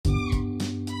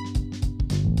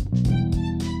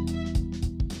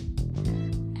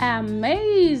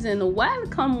Amazing!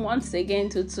 Welcome once again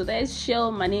to today's show.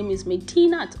 My name is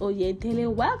Metinat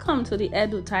Oyedele. Welcome to the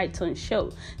Edu Titan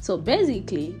Show. So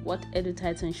basically, what Edu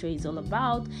Titan Show is all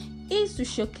about is to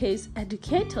showcase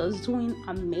educators doing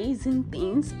amazing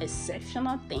things,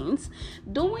 exceptional things,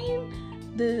 doing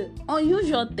the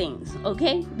unusual things,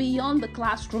 okay, beyond the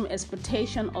classroom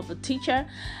expectation of a teacher,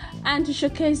 and to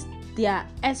showcase their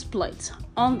exploits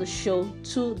on the show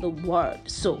to the world.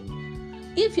 So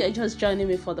if you're just joining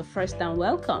me for the first time,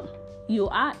 welcome. You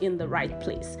are in the right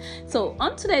place. So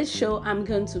on today's show, I'm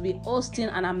going to be hosting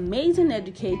an amazing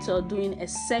educator doing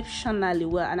exceptionally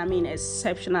well, and I mean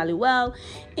exceptionally well,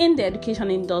 in the education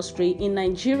industry in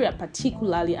Nigeria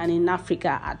particularly, and in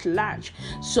Africa at large.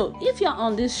 So if you're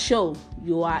on this show,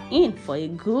 you are in for a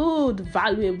good,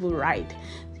 valuable ride.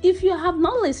 If you have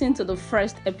not listened to the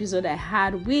first episode I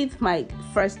had with my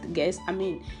first guest,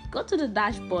 go to the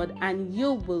dashboard and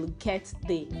you will get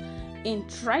the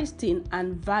interesting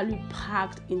and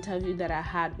value-packed interview that I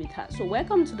had with her. So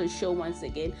welcome to the show once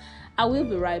again. I will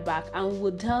be right back and we'll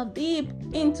delve deep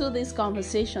into this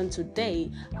conversation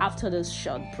today after this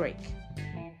short break.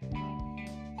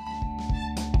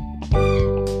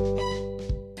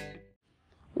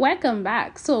 Welcome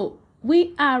back. So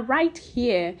we are right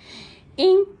here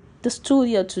in the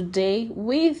studio today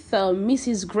with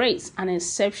Mrs. Grace, an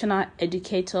exceptional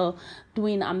educator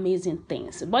doing amazing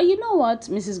things. But you know what,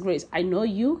 Mrs. Grace, I know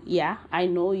you,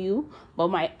 but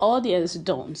my audience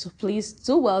don't. So please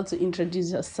do well to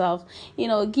introduce yourself.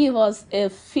 Give us a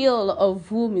feel of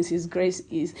who Mrs. Grace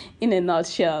is in a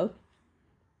nutshell.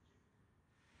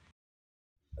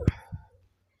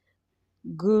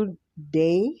 Good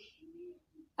day.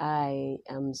 I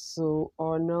am so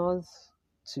honored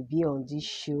to be on this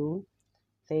show.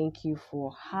 Thank you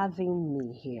for having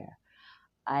me here.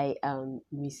 I am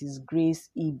Mrs. Grace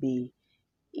Ibe,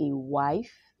 a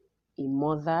wife, a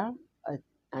mother,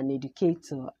 an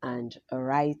educator, and a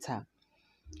writer.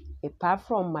 Apart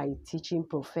from my teaching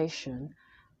profession,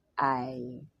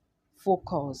 I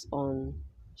focus on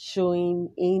showing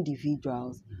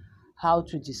individuals how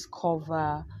to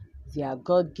discover their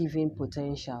God-given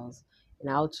potentials and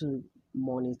how to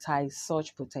monetize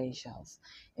such potentials.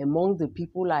 Among the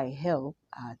people I help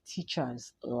are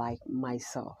teachers like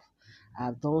myself.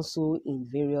 I've done so in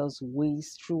various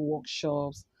ways through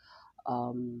workshops,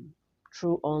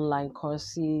 through online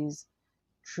courses,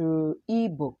 through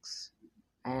ebooks.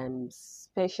 I am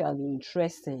especially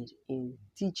interested in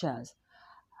teachers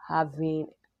having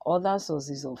other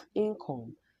sources of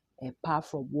income apart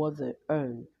from what they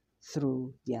earn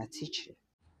through their teaching.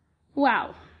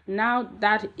 Wow, now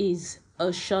that is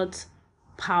a short,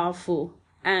 powerful,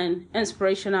 and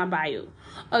inspirational bio.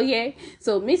 Okay,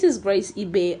 so Mrs. Grace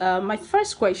Ibe, my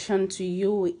first question to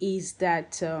you is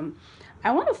that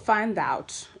I want to find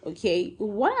out, okay,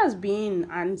 what has been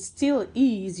and still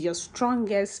is your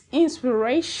strongest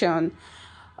inspiration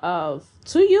to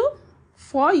you,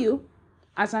 for you,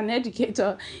 as an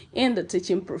educator in the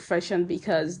teaching profession,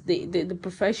 because the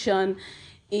profession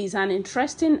is an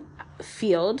interesting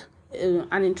field,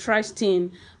 an interesting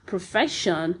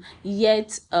profession,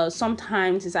 yet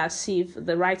sometimes it's as if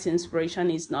the right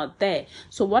inspiration is not there.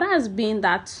 So what has been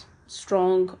that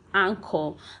strong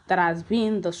anchor, that has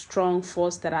been the strong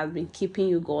force that has been keeping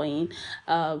you going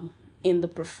in the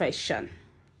profession?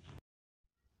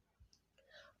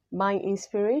 My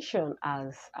inspiration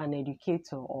as an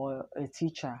educator or a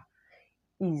teacher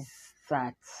is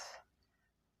that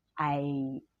I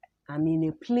am in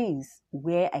a place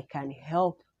where I can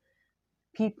help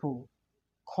people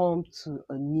come to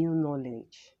a new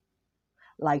knowledge.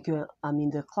 Like I'm in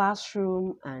the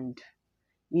classroom and,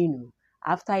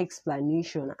 after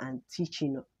explanation and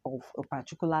teaching of a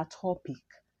particular topic,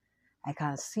 I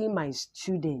can see my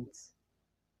students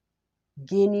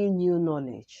gaining new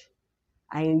knowledge.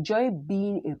 I enjoy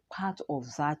being a part of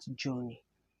that journey.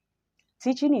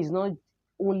 Teaching is not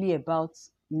only about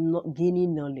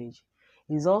gaining knowledge,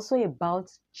 it's also about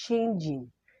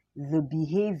changing the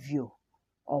behavior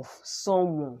of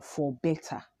someone for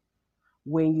better.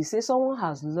 When you say someone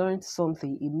has learned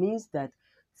something, it means that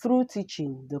through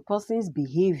teaching, the person's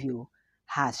behavior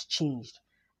has changed.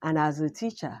 And as a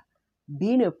teacher,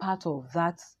 being a part of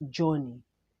that journey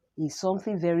is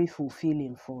something very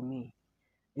fulfilling for me.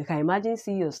 You can imagine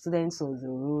seeing your students on the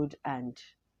road and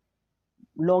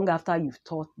long after you've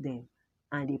taught them,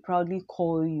 and they proudly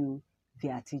call you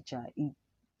their teacher.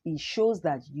 It shows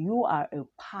that you are a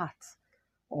part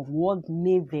of what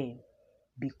made them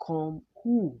become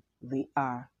who they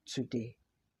are today.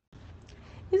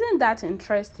 Isn't that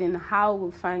interesting how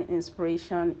we find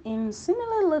inspiration in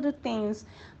similar little things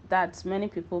that many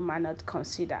people might not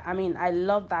consider. I mean, I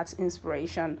love that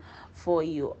inspiration for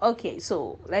you. Okay,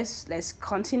 so let's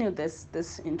continue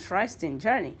this interesting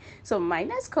journey. So my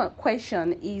next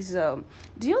question is,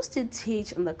 do you still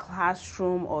teach in the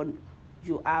classroom, or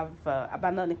you have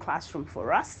abandoned the classroom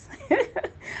for us?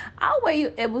 How were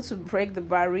you able to break the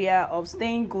barrier of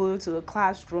staying glued to the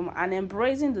classroom and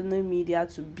embracing the new media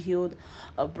to build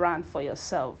a brand for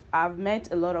yourself? I've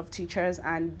met a lot of teachers,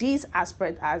 and this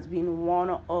aspect has been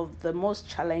one of the most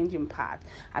challenging part.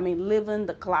 I mean, leaving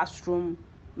the classroom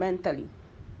mentally,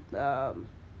 um,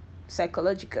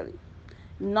 psychologically,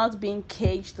 not being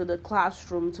caged to the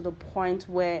classroom to the point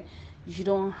where you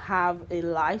don't have a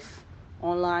life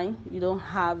online, you don't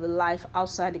have a life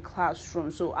outside the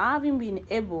classroom. So having been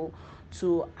able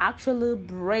to actually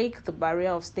break the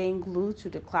barrier of staying glued to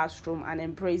the classroom and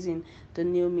embracing the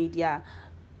new media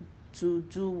to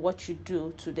do what you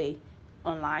do today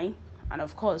online, and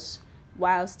of course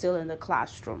while still in the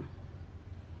classroom.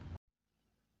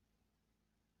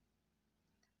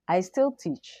 I still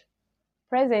teach.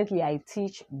 Presently, I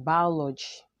teach biology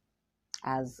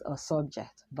as a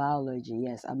subject. Biology,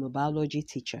 yes, I'm a biology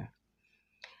teacher.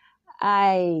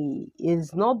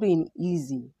 It's not been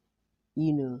easy,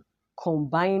 you know,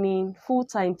 combining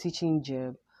full-time teaching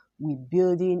job with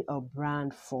building a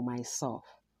brand for myself.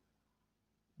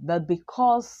 But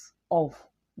because of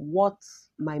what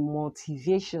my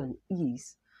motivation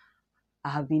is, I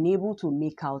have been able to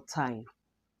make out time.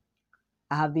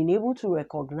 I have been able to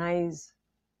recognize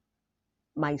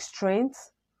my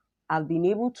strengths. I've been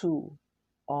able to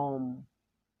um,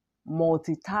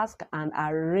 multitask and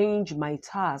arrange my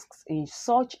tasks in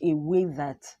such a way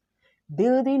that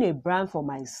building a brand for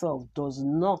myself does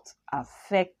not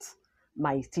affect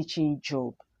my teaching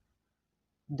job,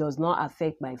 does not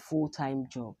affect my full-time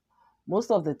job.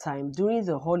 Most of the time, during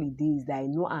the holidays that I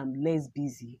know I'm less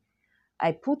busy,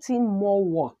 I put in more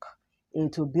work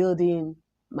into building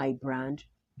my brand,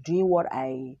 doing what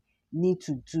I need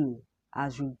to do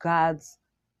as regards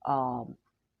um,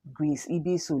 Grace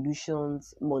EB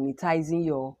solutions, monetizing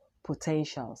your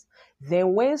potentials.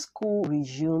 Then when school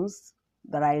resumes,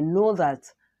 that I know that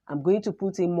I'm going to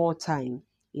put in more time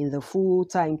in the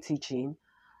full-time teaching,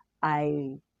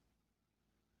 I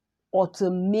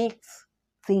automate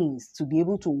things to be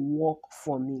able to work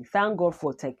for me. Thank God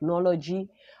for technology.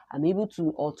 I'm able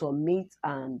to automate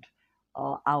and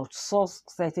outsource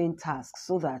certain tasks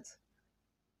so that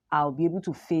I'll be able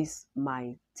to face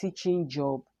my teaching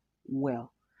job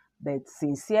well. But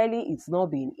sincerely, it's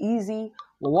not been easy.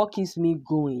 But what keeps me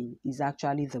going is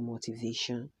actually the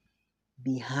motivation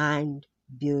behind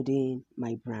building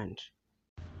my brand.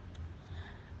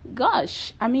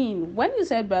 Gosh, I mean, when you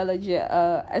said biology,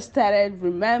 I started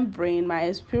remembering my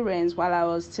experience while I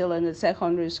was still in the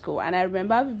secondary school, and I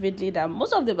remember vividly that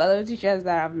most of the biology teachers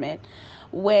that I've met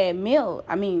were male.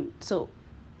 I mean, so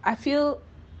I feel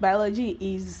biology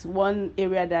is one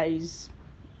area that is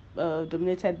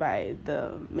dominated by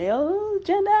the male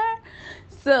gender.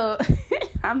 So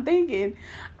I'm thinking,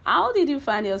 how did you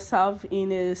find yourself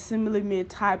in a similarly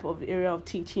type of area of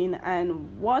teaching,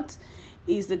 and what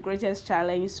is the greatest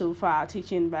challenge so far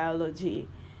teaching biology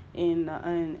in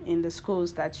the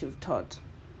schools that you've taught?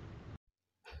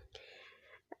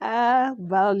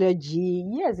 Biology,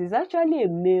 yes, it's actually a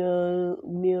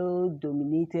male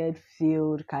dominated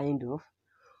field kind of.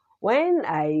 When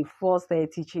I first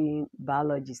started teaching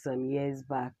biology some years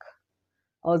back,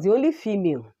 I was the only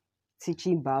female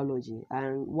teaching biology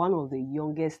and one of the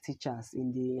youngest teachers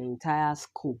in the entire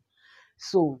school.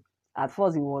 So at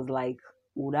first it was like,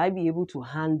 would I be able to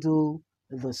handle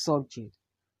the subject?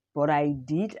 But I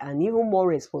did, and even more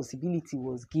responsibility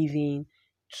was given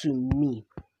to me,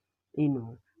 you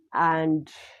know. And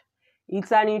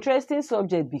it's an interesting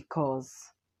subject because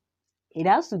it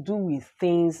has to do with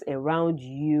things around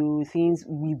you, things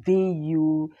within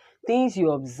you, things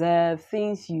you observe,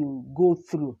 things you go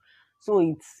through. So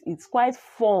it's quite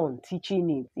fun teaching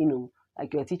it,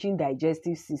 like you're teaching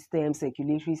digestive system,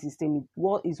 circulatory system.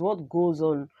 What goes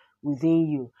on within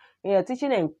you. And you're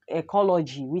teaching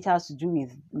ecology, which has to do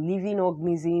with living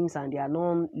organisms and their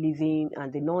non-living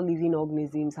and the non-living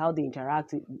organisms, how they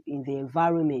interact in the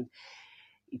environment.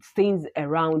 It's things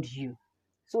around you.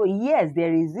 So yes,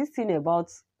 there is this thing about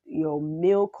your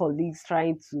male colleagues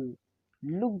trying to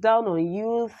look down on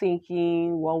you,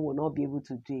 thinking one will not be able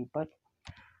to do it. But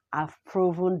I've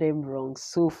proven them wrong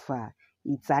so far.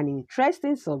 It's an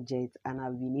interesting subject, and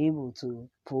I've been able to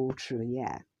pull through.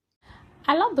 Yeah.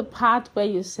 I love the part where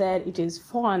you said it is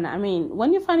fun. I mean,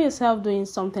 when you find yourself doing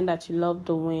something that you love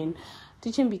doing,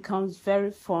 teaching becomes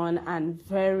very fun and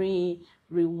very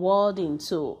rewarding.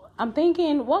 So I'm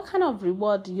thinking, what kind of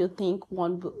reward do you think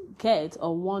one get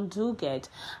or one do get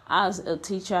as a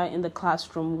teacher in the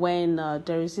classroom when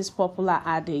there is this popular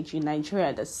adage in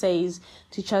Nigeria that says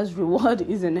teacher's reward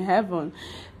is in heaven?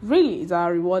 Really, is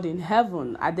our reward in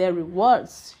heaven? Are there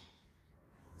rewards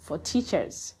for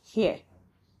teachers here?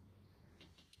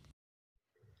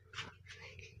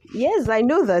 Yes, I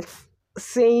know that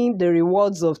saying the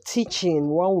rewards of teaching,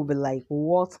 one will be like,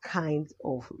 what kind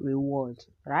of reward,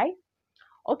 right?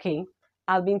 Okay,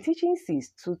 I've been teaching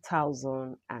since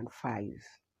 2005.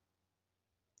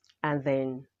 And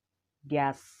then there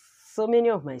are so many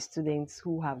of my students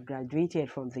who have graduated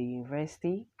from the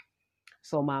university.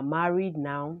 Some are married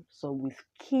now, some with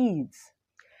kids.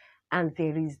 And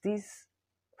there is this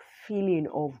feeling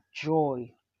of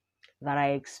joy that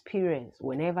I experience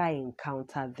whenever I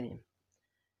encounter them.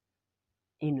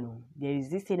 There is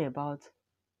this thing about,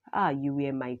 you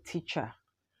were my teacher.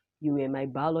 You were my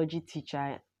biology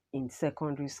teacher in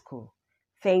secondary school.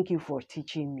 Thank you for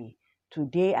teaching me.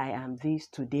 Today I am this,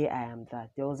 today I am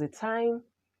that. There was a time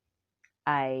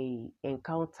I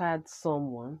encountered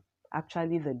someone,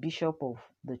 actually the bishop of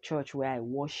the church where I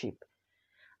worship,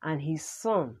 and his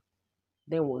son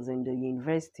then was in the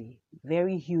university,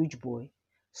 very huge boy,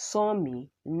 saw me,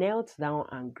 knelt down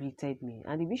and greeted me.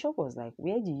 And the bishop was like,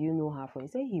 "Where do you know her from?" He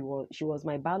said she was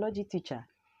my biology teacher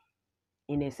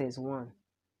in SS1.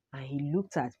 And he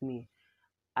looked at me.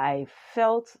 I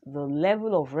felt the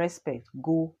level of respect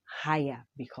go higher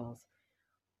because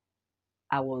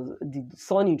the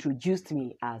son introduced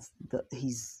me as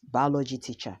his biology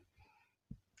teacher.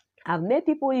 I've met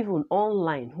people even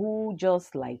online who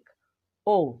just like,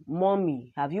 "Oh,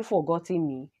 mommy, have you forgotten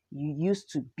me? You used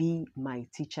to be my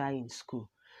teacher in school."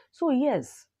 So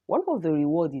yes, one of the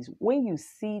rewards is when you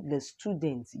see the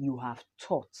students you have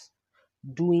taught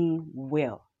doing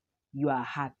well, you are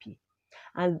happy.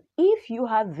 And if you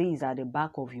have this at the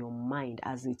back of your mind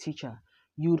as a teacher,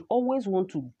 you'd always want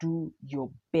to do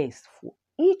your best for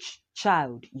each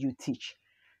child you teach.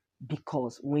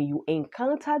 Because when you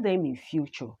encounter them in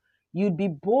future, you'd be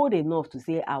bold enough to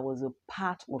say, "I was a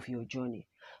part of your journey."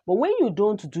 But when you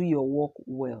don't do your work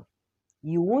well,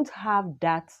 you won't have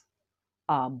that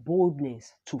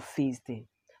boldness to face them.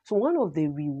 So one of the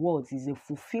rewards is the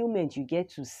fulfillment you get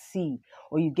to see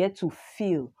or you get to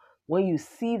feel when you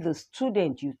see the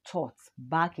student you taught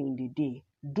back in the day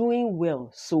doing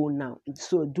well. So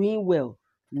doing well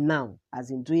now, as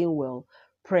in doing well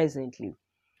presently.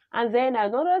 And then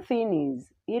another thing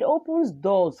is it opens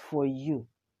doors for you.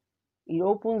 It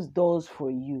opens doors for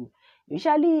you.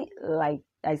 Usually, like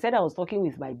I said, I was talking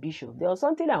with my bishop. There was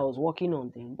something I was working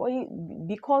on then, but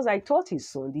because I taught his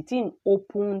son, the thing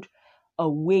opened a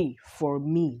way for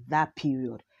me that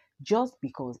period, just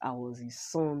because I was his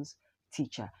son's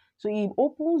teacher. So it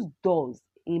opens doors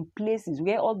in places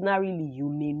where ordinarily you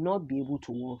may not be able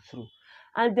to walk through.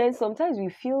 And then sometimes we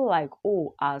feel like,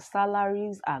 oh, our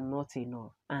salaries are not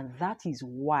enough. And that is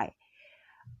why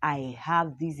I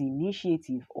have this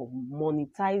initiative of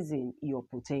monetizing your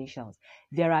potentials.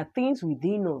 There are things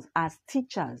within us as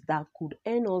teachers that could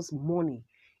earn us money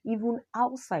even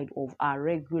outside of our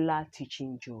regular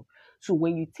teaching job. So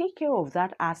when you take care of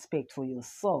that aspect for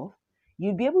yourself,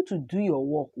 you'll be able to do your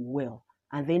work well.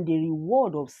 And then the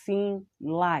reward of seeing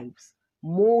lives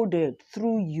molded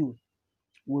through you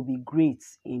will be great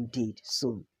indeed.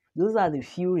 So those are the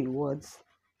few rewards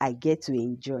I get to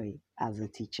enjoy as a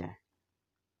teacher.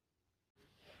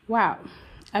 Wow.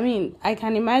 I mean, I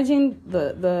can imagine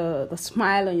the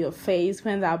smile on your face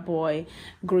when that boy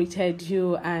greeted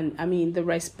you, and I mean, the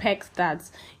respect that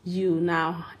you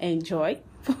now enjoy,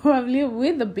 probably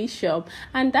with the bishop.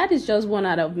 And that is just one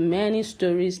out of many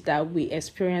stories that we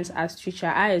experience as teacher.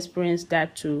 I experienced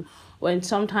that too, when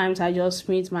sometimes I just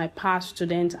meet my past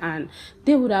students and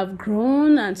they would have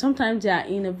grown, and sometimes they are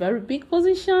in a very big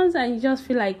positions, and you just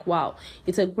feel like, wow,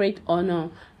 it's a great honor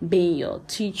being your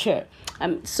teacher.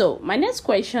 So my next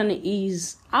question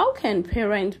is, how can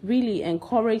parents really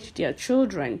encourage their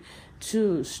children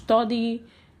to study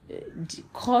the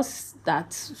course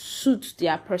that suits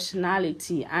their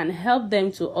personality and help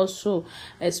them to also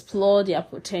explore their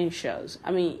potentials?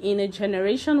 I mean, in a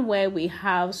generation where we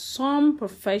have some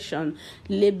profession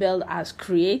labeled as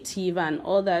creative and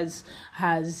others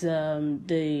as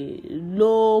the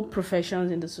low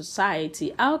professions in the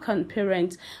society, how can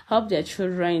parents help their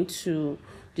children to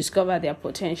discover their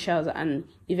potentials and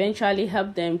eventually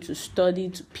help them to study,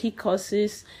 to pick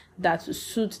courses that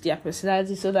suit their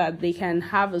personality so that they can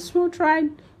have a smooth ride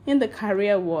in the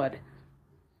career world?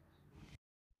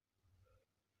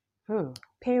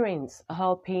 Parents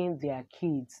helping their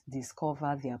kids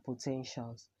discover their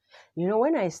potentials.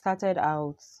 When I started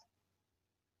out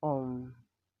on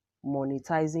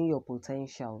monetizing your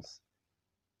potentials,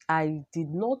 I did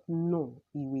not know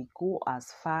it would go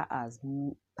as far as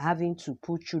having to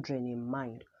put children in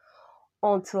mind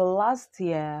until last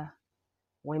year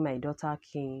when my daughter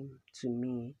came to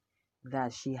me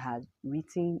that she had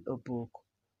written a book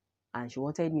and she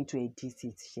wanted me to edit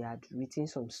it. She had written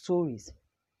some stories.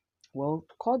 Well,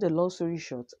 cut the long story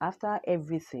short, after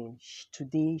everything,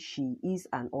 today she is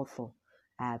an author.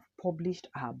 I have published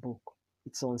her book.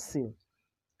 It's on sale.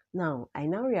 Now, I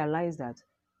now realize that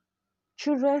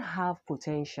children have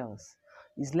potentials.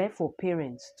 It's left for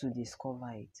parents to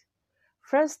discover it.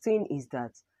 First thing is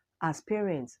that as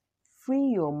parents,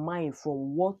 free your mind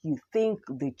from what you think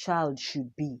the child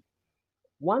should be.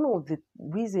 One of the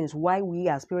reasons why we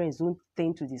as parents don't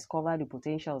tend to discover the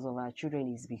potentials of our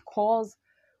children is because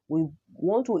we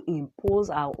want to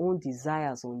impose our own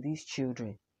desires on these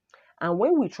children. And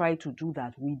when we try to do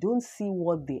that, we don't see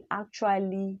what they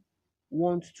actually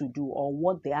want to do or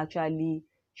what they actually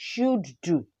should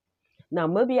do. Now,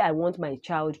 maybe I want my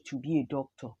child to be a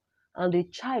doctor and the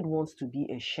child wants to be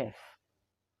a chef.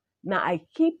 Now, I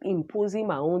keep imposing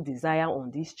my own desire on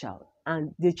this child,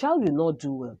 and the child will not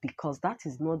do well because that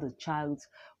is not the child's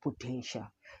potential.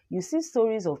 You hear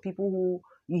stories of people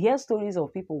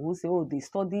who say, oh, they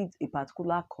studied a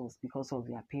particular course because of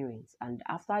their parents, and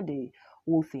after the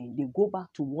whole thing, they go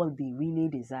back to what they really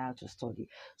desire to study.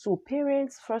 So,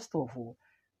 parents, first of all,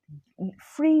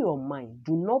 free your mind.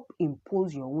 Do not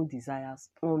impose your own desires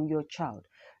on your child.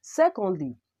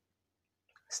 Secondly,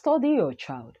 study your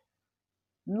child.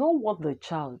 Know what the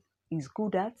child is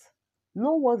good at.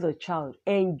 Know what the child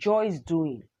enjoys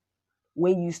doing.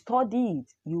 When you study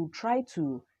it, you try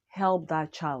to help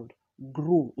that child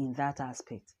grow in that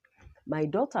aspect. My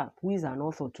daughter, who is an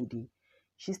author today,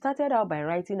 she started out by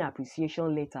writing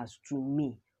appreciation letters to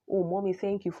me. Oh, mommy,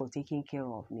 thank you for taking care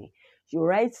of me. She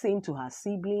writes same to her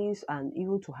siblings and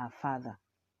even to her father.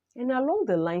 And along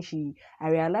the line, I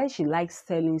realized she likes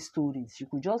telling stories. She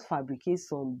could just fabricate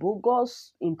some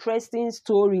bogus, interesting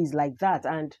stories like that.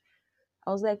 And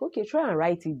I was like, okay, try and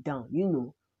write it down,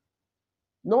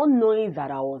 not knowing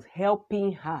that I was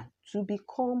helping her to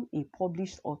become a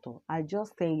published author at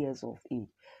just 10 years of age.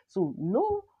 So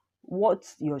know what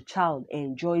your child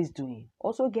enjoys doing.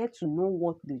 Also get to know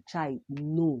what the child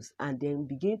knows and then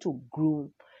begin to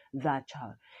groom that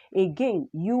child. Again,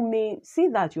 you may see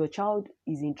that your child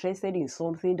is interested in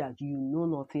something that you know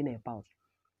nothing about.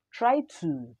 Try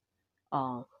to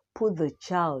uh, put the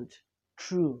child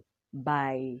through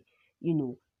by,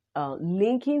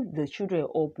 linking the children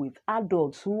up with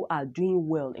adults who are doing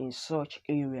well in such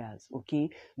areas. Okay,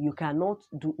 you cannot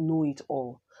know it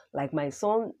all. Like my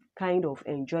son kind of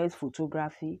enjoys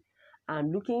photography,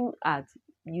 and looking at,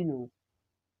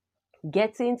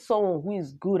 getting someone who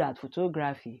is good at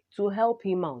photography to help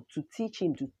him out, to teach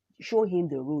him, to show him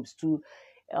the ropes, to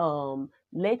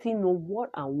let him know what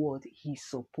and what he's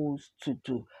supposed to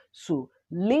do. So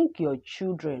link your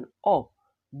children up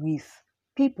with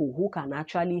people who can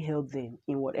actually help them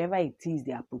in whatever it is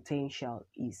their potential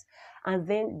is. And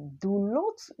then do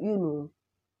not,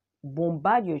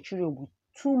 bombard your children with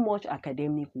too much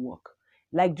academic work.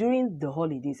 Like during the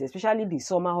holidays, especially the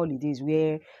summer holidays,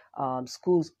 where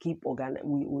schools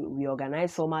we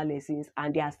organize summer lessons,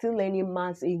 and they are still learning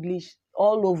maths, English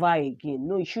all over again.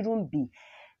 No, it shouldn't be.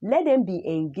 Let them be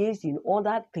engaged in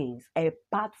other things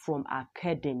apart from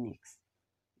academics.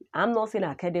 I'm not saying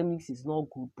academics is not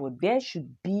good, but there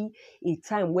should be a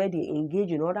time where they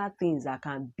engage in other things that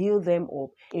can build them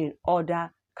up in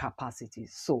other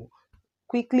capacities. So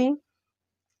quickly,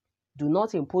 do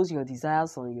not impose your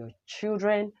desires on your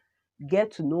children.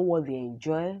 Get to know what they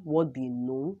enjoy, what they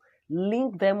know.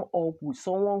 Link them up with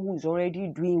someone who is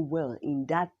already doing well in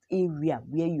that area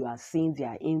where you are seeing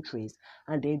their interest,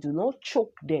 and then do not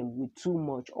choke them with too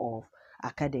much of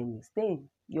academics. Then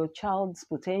your child's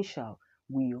potential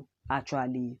will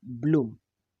actually bloom.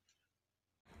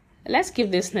 Let's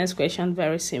keep this next question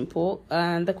very simple.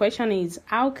 And the question is,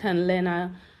 how can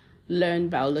learner learn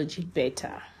biology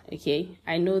better? Okay,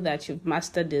 I know that you've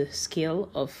mastered the skill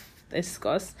of this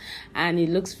course, and it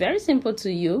looks very simple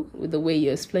to you with the way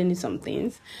you're explaining some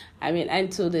things. I mean, and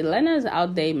to the learners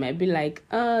out there, it might be like,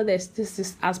 there's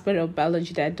this aspect of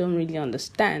biology that I don't really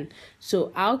understand.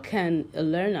 So how can a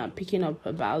learner picking up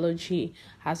a biology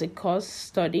as a course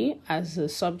study, as a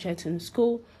subject in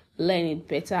school, learn it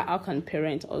better? How can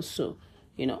parents also,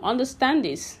 understand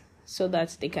this so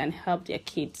that they can help their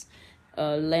kids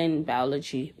learn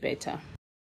biology better?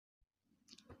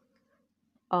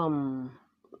 Um,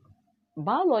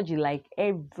 Biology, like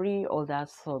every other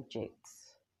subject,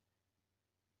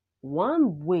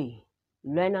 One way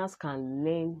learners can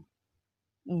learn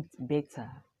it better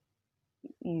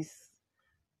is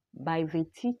by the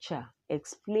teacher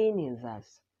explaining that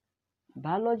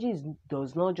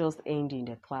does not just end in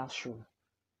the classroom.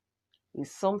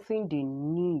 It's something they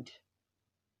need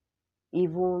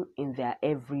even in their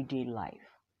everyday life.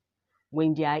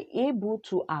 When they are able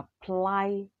to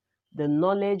apply the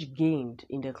knowledge gained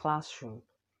in the classroom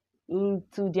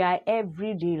into their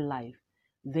everyday life,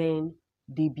 then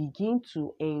they begin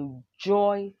to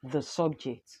enjoy the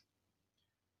subject.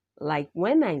 Like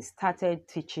when I started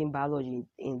teaching biology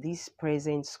in this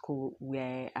present school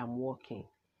where I'm working,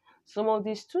 some of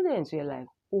the students were like,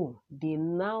 oh, they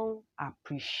now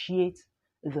appreciate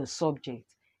the subject.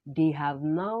 They have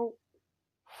now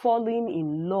fallen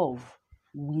in love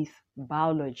with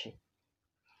biology.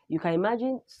 You can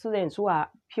imagine students who are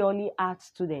purely art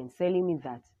students telling me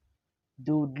that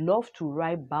they would love to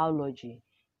write biology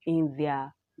in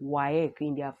their WAEC,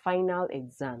 in their final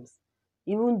exams,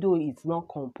 even though it's not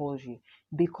compulsory,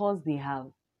 because they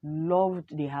have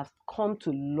come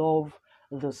to love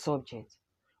the subject.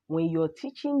 When you're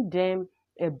teaching them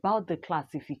about the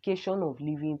classification of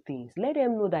living things, let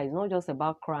them know that it's not just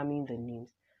about cramming the names.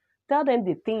 Tell them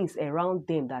the things around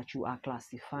them that you are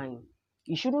classifying.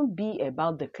 It shouldn't be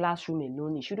about the classroom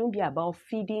alone. It shouldn't be about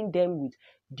feeding them with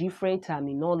different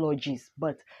terminologies,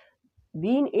 but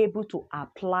being able to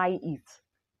apply it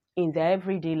in their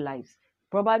everyday lives.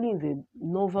 Probably in the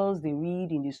novels they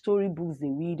read, in the storybooks they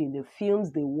read, in the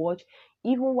films they watch,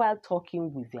 even while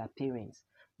talking with their parents.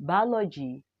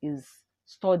 Biology is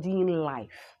studying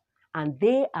life and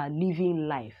they are living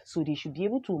life. So they should be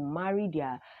able to marry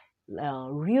their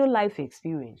real life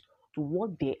experience to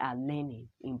what they are learning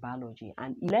in biology.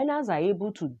 And if learners are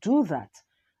able to do that,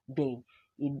 then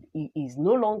it is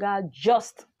no longer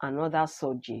just another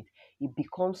subject. It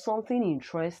becomes something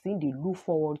interesting they look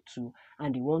forward to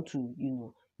and they want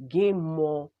to, gain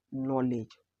more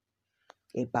knowledge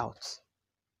about.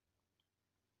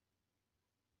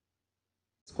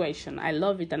 Question. I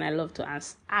love it and I love to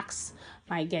ask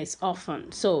my guests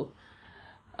often. So,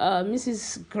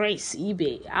 Mrs. Grace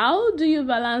eBay, how do you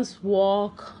balance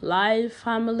work, life,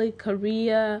 family,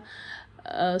 career,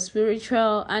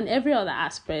 spiritual, and every other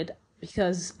aspect?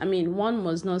 Because I mean, one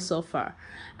must not suffer,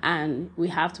 and we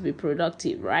have to be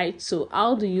productive, right? So,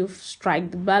 how do you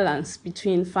strike the balance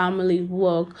between family,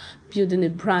 work, building a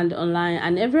brand online,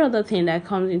 and every other thing that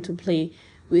comes into play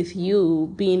with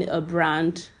you being a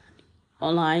brand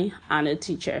online and a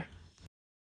teacher?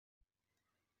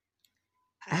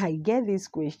 I get this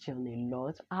question a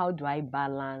lot. How do I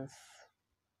balance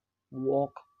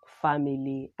work,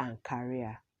 family, and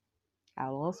career?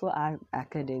 I'll also add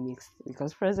academics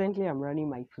because presently I'm running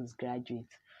my postgraduate.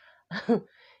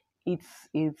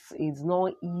 It's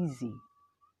not easy,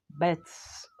 but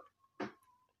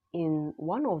in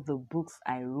one of the books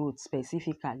I wrote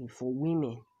specifically for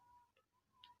women,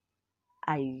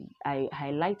 I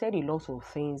highlighted a lot of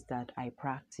things that I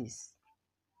practice.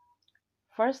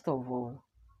 First of all,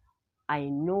 I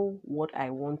know what I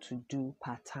want to do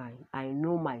part time. I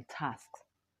know my tasks.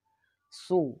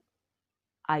 So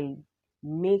I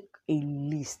make a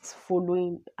list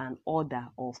following an order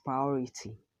of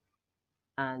priority.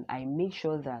 And I make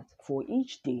sure that for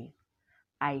each day,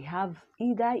 I have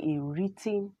either a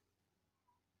written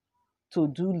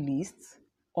to-do list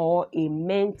or a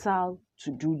mental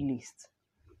to-do list.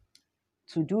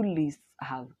 To-do lists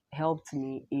have helped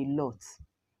me a lot.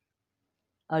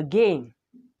 Again,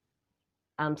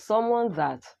 I'm someone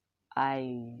that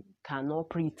I cannot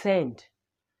pretend.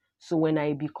 So when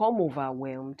I become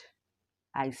overwhelmed,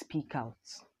 I speak out.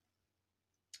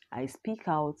 I speak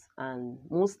out and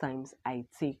most times I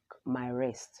take my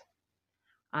rest.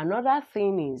 Another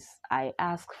thing is I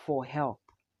ask for help.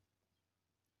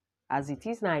 As it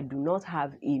is now, I do not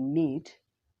have a maid,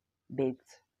 but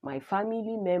my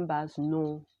family members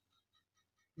know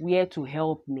where to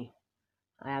help me.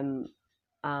 I'm,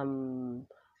 I'm,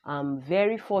 I'm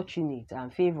very fortunate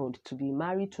and favored to be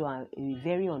married to a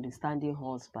very understanding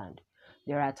husband.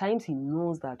 There are times he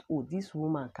knows that, oh, this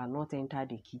woman cannot enter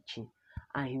the kitchen,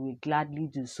 and he will gladly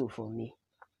do so for me.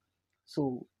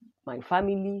 So my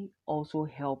family also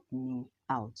help me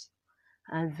out.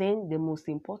 And then the most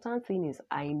important thing is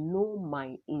I know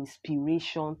my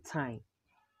inspiration time.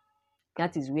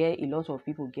 That is where a lot of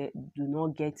people do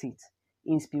not get it.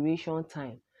 Inspiration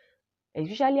time.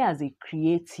 Especially as a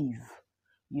creative,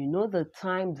 you know the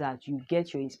time that you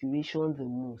get your inspiration the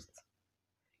most.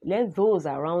 Let those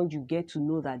around you get to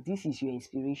know that this is your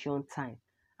inspiration time,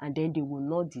 and then they will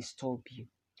not disturb you.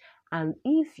 And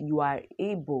if you are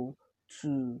able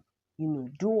to,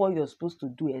 do what you're supposed to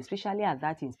do, especially at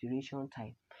that inspiration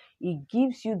time, it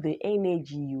gives you the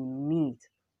energy you need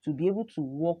to be able to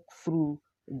walk through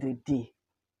the day.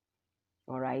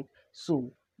 All right.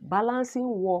 So balancing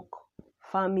work,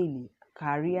 family,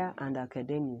 career, and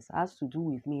academics has to do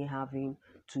with me having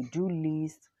to-do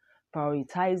list,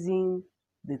 prioritizing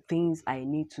the things I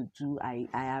need to do. I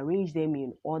arrange them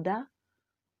in order.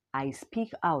 I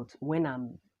speak out when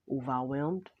I'm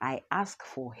overwhelmed. I ask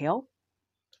for help.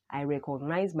 I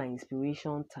recognize my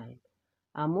inspiration time.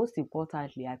 And most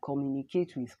importantly, I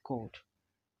communicate with God.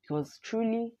 Because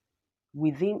truly,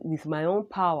 with my own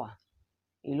power,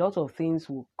 a lot of things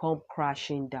will come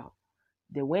crashing down.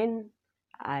 Then when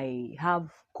I have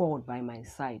God by my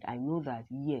side, I know that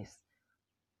yes,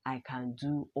 I can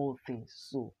do all things.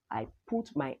 So I put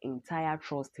my entire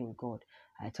trust in God.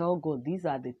 I tell God, these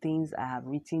are the things I have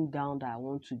written down that I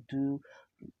want to do.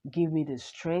 Give me the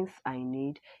strength I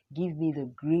need. Give me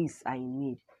the grace I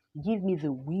need. Give me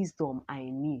the wisdom I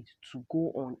need to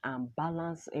go on and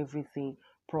balance everything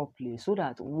properly so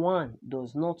that one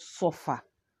does not suffer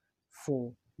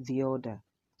for the other.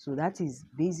 So that is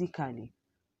basically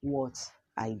what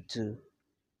I do.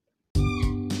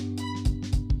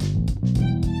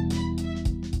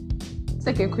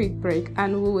 Take a quick break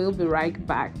and we will be right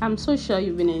back. I'm so sure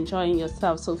you've been enjoying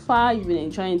yourself so far. You've been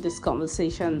enjoying this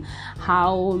conversation,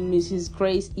 how Mrs.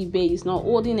 Grace Ibe is not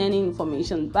holding any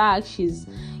information back. She's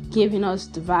giving us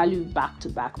the value back to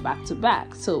back, back to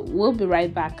back. So we'll be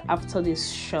right back after this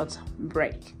short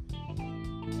break.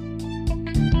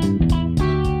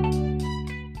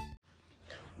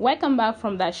 Welcome back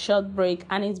from that short break,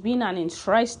 and it's been an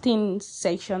interesting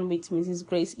session with Mrs.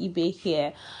 Grace Ibe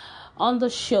here on the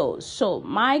show. So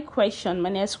my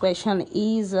next question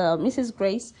is, Mrs.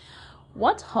 Grace,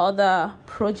 what other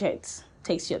projects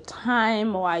takes your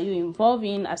time or are you involved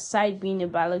in aside being a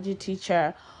biology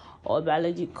teacher or a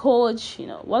biology coach?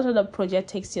 What other project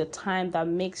takes your time that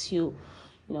makes you,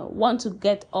 want to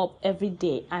get up every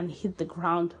day and hit the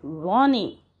ground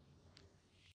running?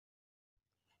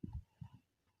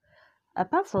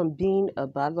 Apart from being a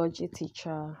biology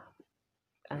teacher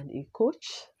and a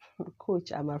coach,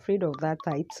 I'm afraid of that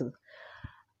title,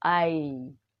 I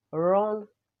run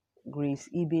Grace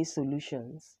Ibe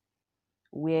Solutions,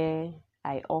 where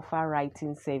I offer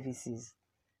writing services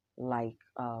like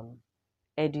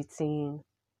editing,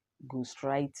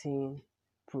 ghostwriting,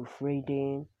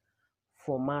 proofreading,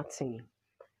 formatting.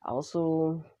 I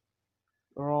also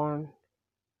run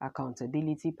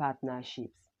accountability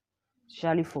partnerships,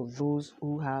 especially for those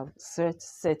who have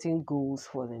certain goals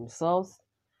for themselves.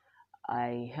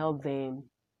 I help them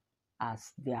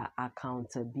as their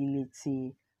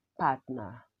accountability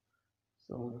partner.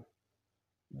 So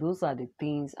those are the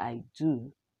things I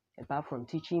do apart from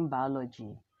teaching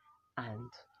biology and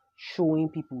showing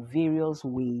people various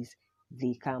ways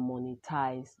they can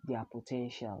monetize their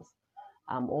potentials.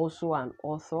 I'm also an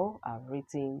author. I've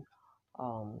written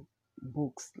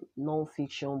books,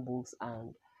 non-fiction books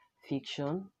and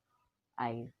fiction.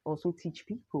 I also teach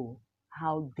people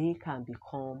how they can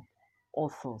become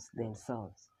authors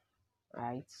themselves,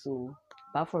 right? So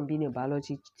apart from being a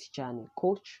biology teacher and a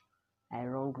coach, I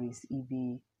run Grace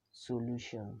Ibe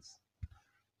Solutions.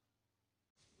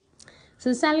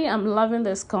 Sincerely, I'm loving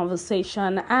this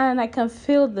conversation and I can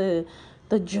feel the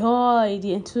joy,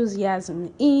 the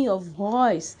enthusiasm in your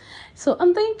voice. So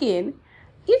I'm thinking,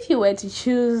 if you were to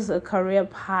choose a career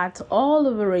path all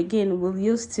over again, will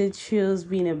you still choose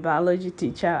being a biology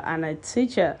teacher and a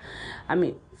teacher? I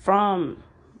mean, from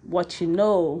what you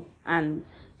know and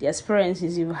the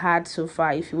experiences you've had so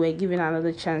far, if you were given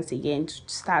another chance again to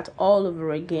start all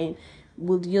over again,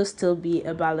 would you still be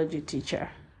a biology teacher?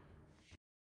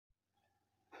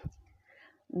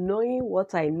 Knowing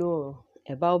what I know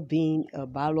about being a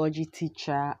biology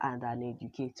teacher and an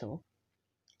educator,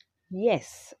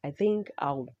 yes, I think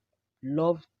I would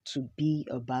love to be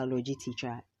a biology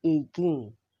teacher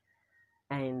again.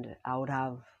 And I would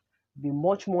have been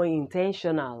much more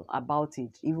intentional about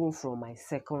it, even from my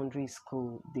secondary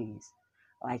school days.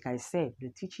 Like I said, the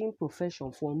teaching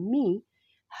profession for me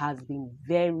has been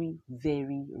very,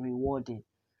 very rewarding.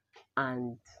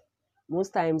 And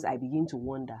most times I begin to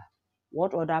wonder,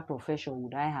 what other profession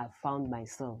would I have found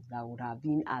myself that would have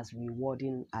been as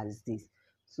rewarding as this?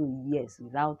 So yes,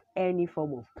 without any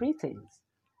form of pretense,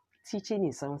 teaching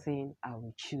is something I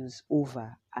will choose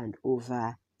over and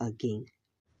over again.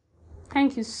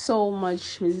 Thank you so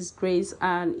much, Mrs. Grace,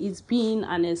 and it's been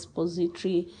an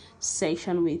expository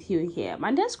session with you here.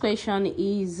 My next question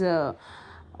is,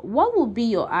 what would be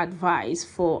your advice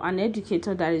for an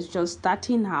educator that is just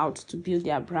starting out to build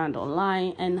their brand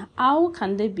online, and how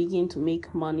can they begin to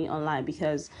make money online?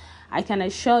 Because I can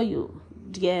assure you,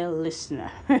 dear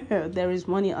listener. There is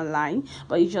money online,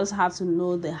 but you just have to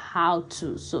know the how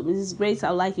to. So, Mrs. Grace,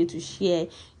 I'd like you to share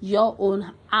your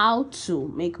own how to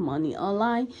make money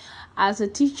online as a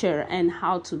teacher and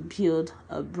how to build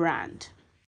a brand.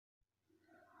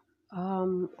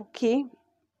 Okay,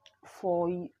 for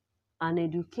an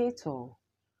educator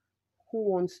who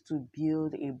wants to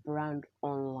build a brand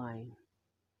online,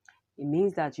 it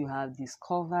means that you have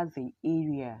discovered the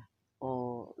area,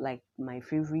 or like my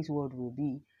favorite word will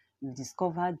be, you've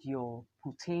discovered your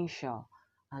potential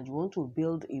and you want to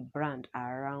build a brand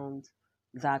around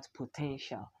that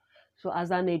potential. So,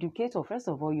 as an educator, first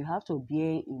of all, you have to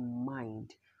bear in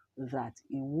mind that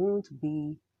it won't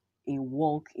be a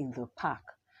walk in the park.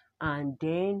 And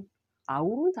then I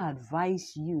wouldn't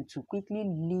advise you to quickly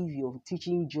leave your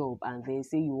teaching job and then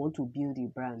say you want to build a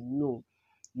brand. No,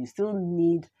 you still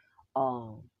need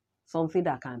um, something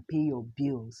that can pay your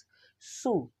bills.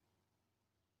 So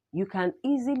you can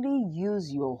easily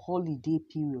use your holiday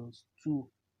periods to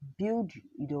build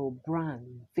your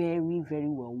brand very, very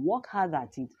well. Work hard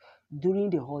at it during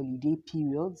the holiday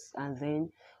periods, and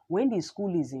then when the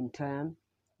school is in term,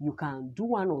 you can do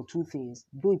one or two things,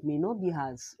 though it may not be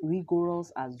as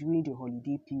rigorous as during the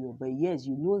holiday period. But yes,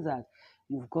 you know that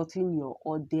you've gotten your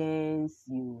audience,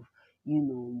 you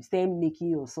start making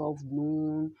yourself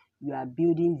known, you are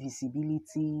building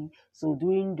visibility. So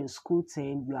during the school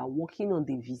term, you are working on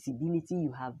the visibility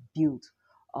you have built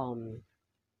um,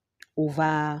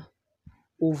 over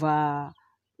over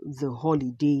the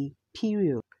holiday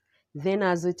period. Then,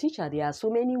 as a teacher, there are so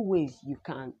many ways you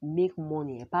can make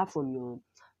money apart from your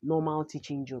normal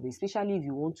teaching job, especially if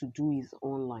you want to do it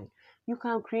online. You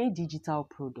can create digital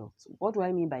products. What do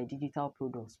I mean by digital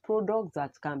products? Products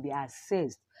that can be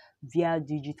accessed via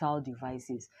digital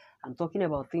devices. I'm talking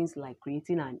about things like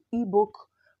creating an ebook,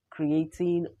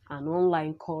 creating an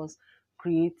online course,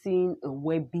 creating a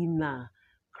webinar,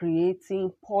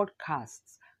 creating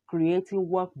podcasts, creating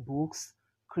workbooks,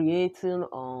 creating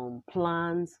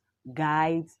plans,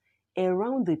 guides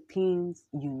around the things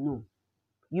you know.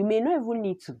 You may not even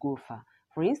need to go far.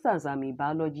 For instance, I'm a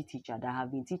biology teacher that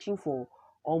have been teaching for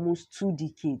almost 2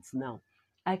 decades now.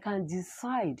 I can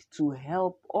decide to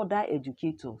help other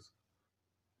educators,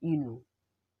 you know,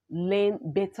 learn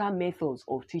better methods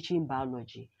of teaching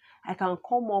biology. I can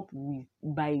come up with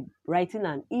by writing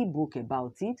an ebook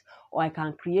about it, or I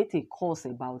can create a course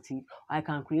about it, or I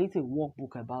can create a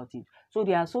workbook about it. So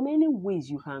there are so many ways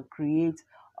you can create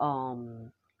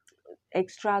um,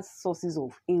 extra sources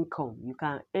of income you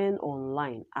can earn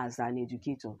online as an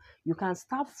educator. You can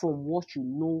start from what you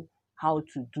know how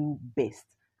to do best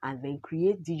and then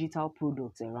create digital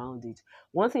products around it.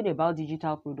 One thing about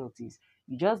digital products is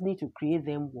you just need to create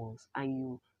them once and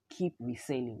you keep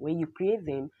reselling. When you create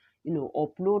them,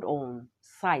 upload on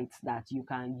sites that you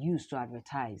can use to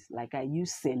advertise. Like I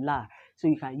use Seller. So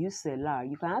you can use Seller.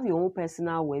 You can have your own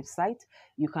personal website.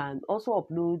 You can also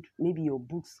upload maybe your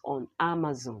books on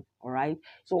Amazon. All right.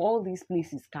 So all these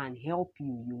places can help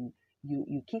you.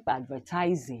 You keep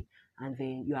advertising and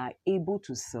then you are able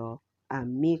to sell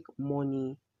and make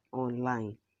money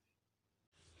online.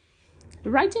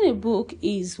 Writing a book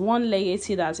is one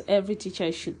legacy that every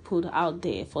teacher should put out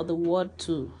there for the world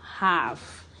to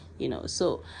have.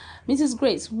 So Mrs.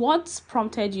 Grace, what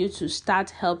prompted you to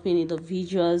start helping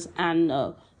individuals and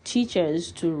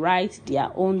teachers to write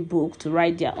their own book, to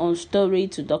write their own story,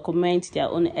 to document their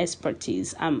own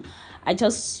expertise? I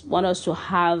just want us to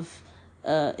have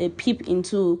a peep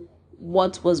into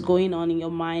what was going on in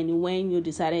your mind when you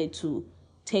decided to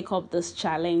take up this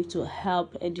challenge to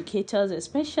help educators,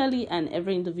 especially, and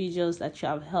every individuals that you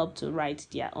have helped to write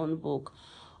their own book.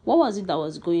 What was it that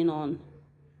was going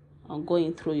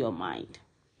through your mind?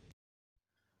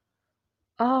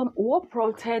 What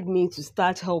prompted me to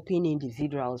start helping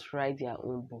individuals write their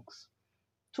own books?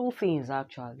 Two things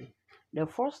actually. The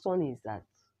first one is that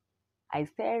I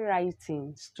started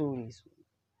writing stories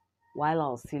while I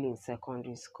was still in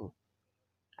secondary school.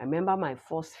 I remember my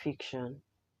first fiction,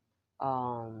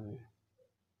 um,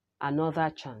 Another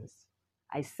Chance.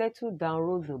 I settled down,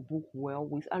 wrote the book well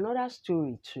with another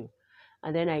story too.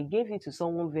 And then I gave it to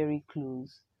someone very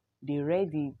close. They read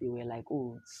it, they were like,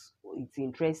 oh, it's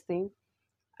interesting.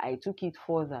 I took it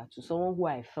further to someone who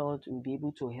I felt would be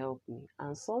able to help me.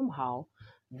 And somehow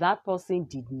that person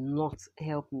did not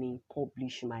help me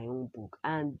publish my own book.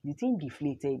 And the thing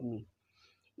deflated me.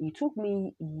 It took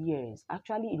me years.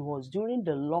 Actually, it was during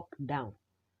the lockdown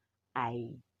I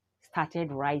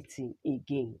started writing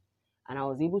again. And I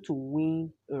was able to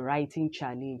win a writing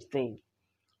challenge then.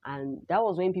 And that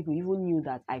was when people even knew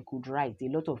that I could write. A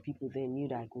lot of people then knew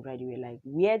that I could write. They were like,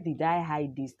 where did I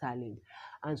hide this talent?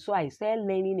 And so I started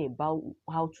learning about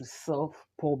how to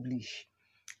self-publish.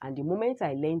 And the moment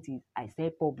I learned it, I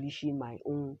started publishing my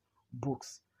own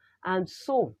books. And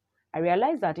so I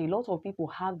realized that a lot of people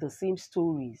have the same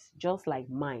stories, just like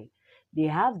mine. They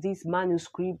have these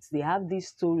manuscripts, they have these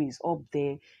stories up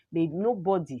there. They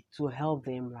nobody to help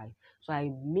them write. So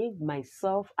I made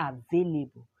myself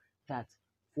available that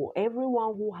for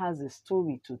everyone who has a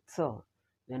story to tell,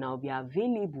 then I'll be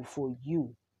available for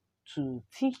you to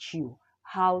teach you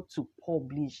how to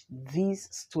publish these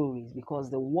stories because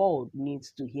the world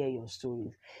needs to hear your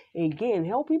stories. Again,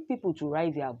 helping people to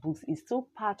write their books is still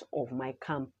part of my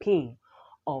campaign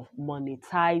of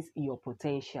monetize your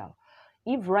potential.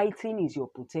 If writing is your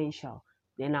potential,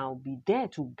 then I'll be there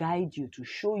to guide you, to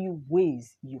show you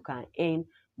ways you can earn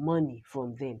money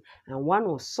from them. And one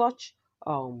of such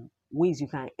ways you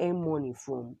can earn money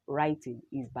from writing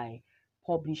is by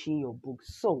publishing your book.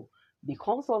 So,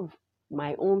 because of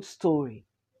my own story,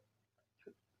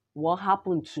 what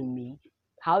happened to me,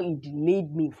 how it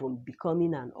delayed me from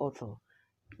becoming an author,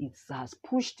 it has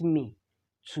pushed me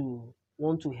to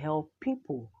want to help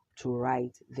people to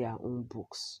write their own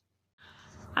books.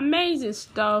 Amazing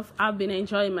stuff. I've been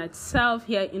enjoying myself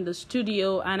here in the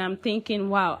studio, and I'm thinking,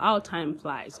 wow, how time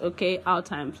flies. Okay, how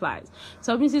time flies.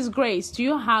 So, Mrs. Grace, do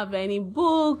you have any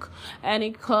book,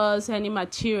 any course, any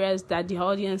materials that the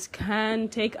audience can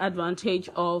take advantage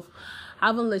of,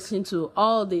 having listened to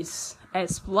all these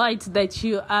exploits that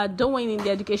you are doing in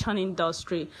the education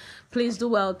industry? Please do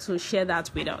well to share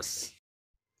that with us.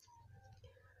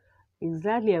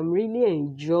 Exactly, I'm really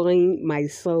enjoying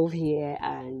myself here,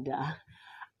 and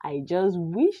I just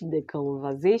wish the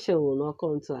conversation will not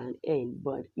come to an end,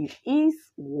 but it is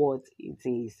what it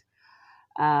is.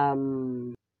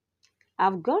 Um,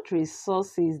 I've got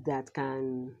resources that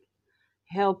can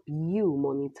help you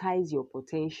monetize your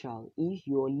potential if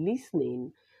you're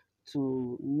listening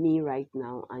to me right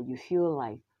now and you feel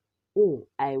like, oh,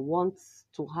 I want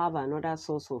to have another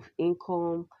source of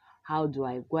income. How do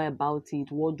I go about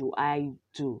it? What do I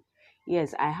do?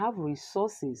 Yes, I have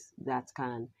resources that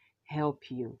can help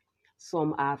you.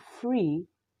 Some are free,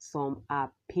 some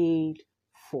are paid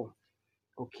for.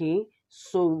 Okay,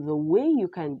 so the way you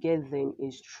can get them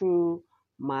is through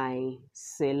my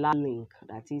seller link,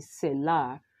 that is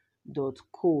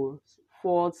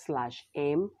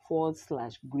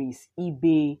seller.co/m/grace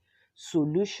eBay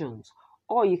solutions,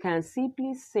 or you can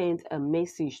simply send a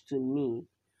message to me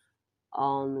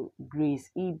on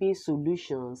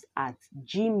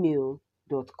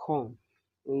graceebaysolutions@gmail.com.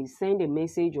 When you send a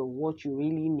message of what you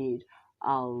really need,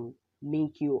 I'll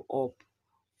link you up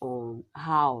on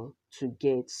how to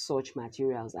get such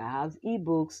materials. I have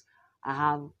ebooks, I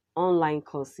have online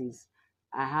courses,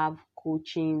 I have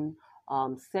coaching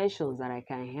sessions that I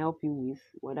can help you with,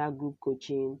 whether group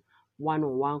coaching,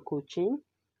 one-on-one coaching.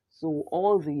 So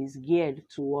all these geared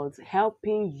towards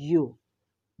helping you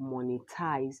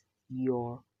monetize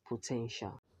your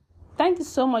potential. Thank you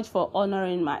so much for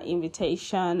honoring my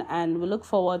invitation, and we look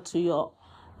forward to your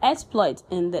exploits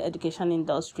in the education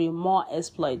industry, more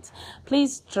exploits.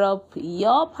 Please drop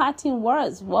your parting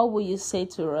words. What will you say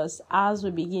to us as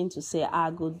we begin to say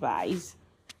our goodbyes?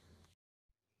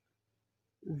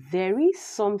 There is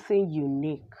something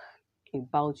unique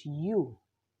about you,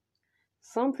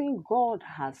 something God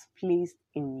has placed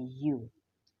in you.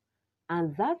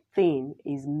 And that thing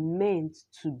is meant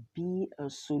to be a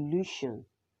solution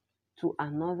to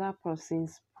another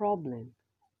person's problem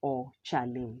or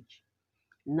challenge.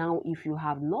 Now, if you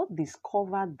have not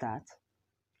discovered that,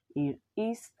 it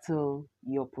is still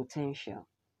your potential.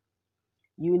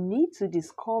 You need to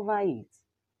discover it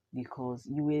because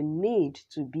you were made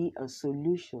to be a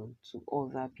solution to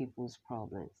other people's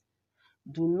problems.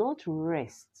 Do not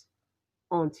rest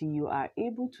until you are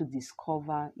able to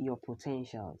discover your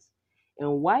potentials.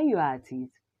 And while you're at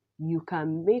it, you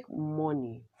can make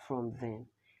money from them.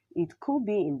 It could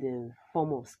be in the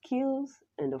form of skills,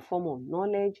 in the form of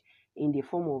knowledge, in the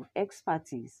form of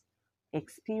expertise,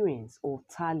 experience, or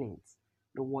talent.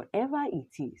 But whatever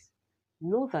it is,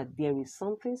 know that there is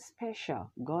something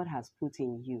special God has put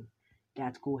in you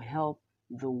that could help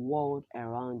the world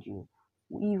around you.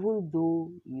 Even though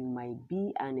you might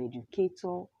be an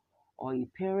educator or a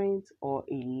parent or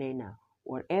a learner,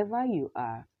 whatever you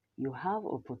are, you have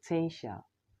a potential,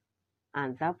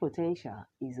 and that potential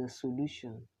is a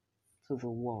solution to the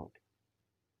world.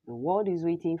 The world is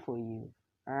waiting for you.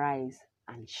 Rise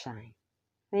and shine.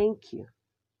 Thank you.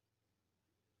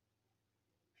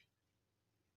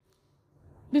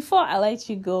 Before I let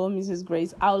you go, Mrs.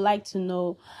 Grace, I would like to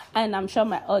know, and I'm sure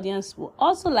my audience will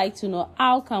also like to know,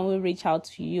 how can we reach out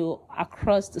to you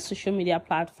across the social media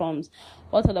platforms?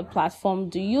 What other platform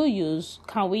do you use?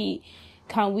 Can we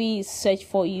search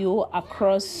for you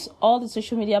across all the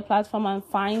social media platform and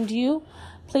find you?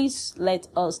 Please let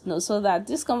us know so that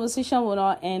this conversation will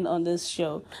not end on this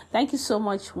show. Thank you so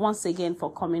much once again for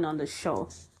coming on the show.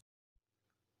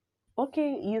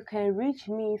 Okay, you can reach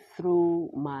me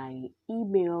through my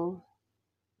email,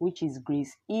 which is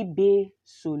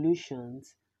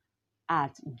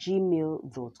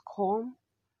graceebaysolutions@gmail.com,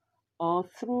 or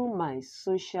through my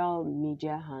social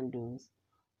media handles: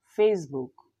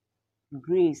 Facebook,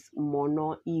 Grace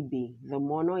Mono Ibe. The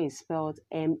Mono is spelled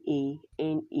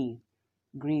Mana,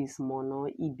 Grace Mono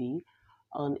Ibe.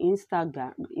 On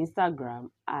Instagram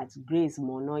at Grace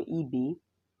Mono Ibe,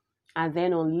 and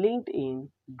then on LinkedIn,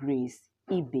 Grace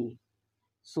Ibe.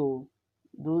 So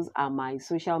those are my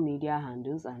social media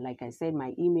handles, and like I said,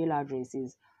 my email address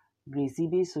is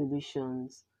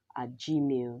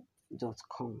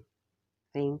graceebaysolutions@gmail.com.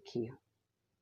 Thank you.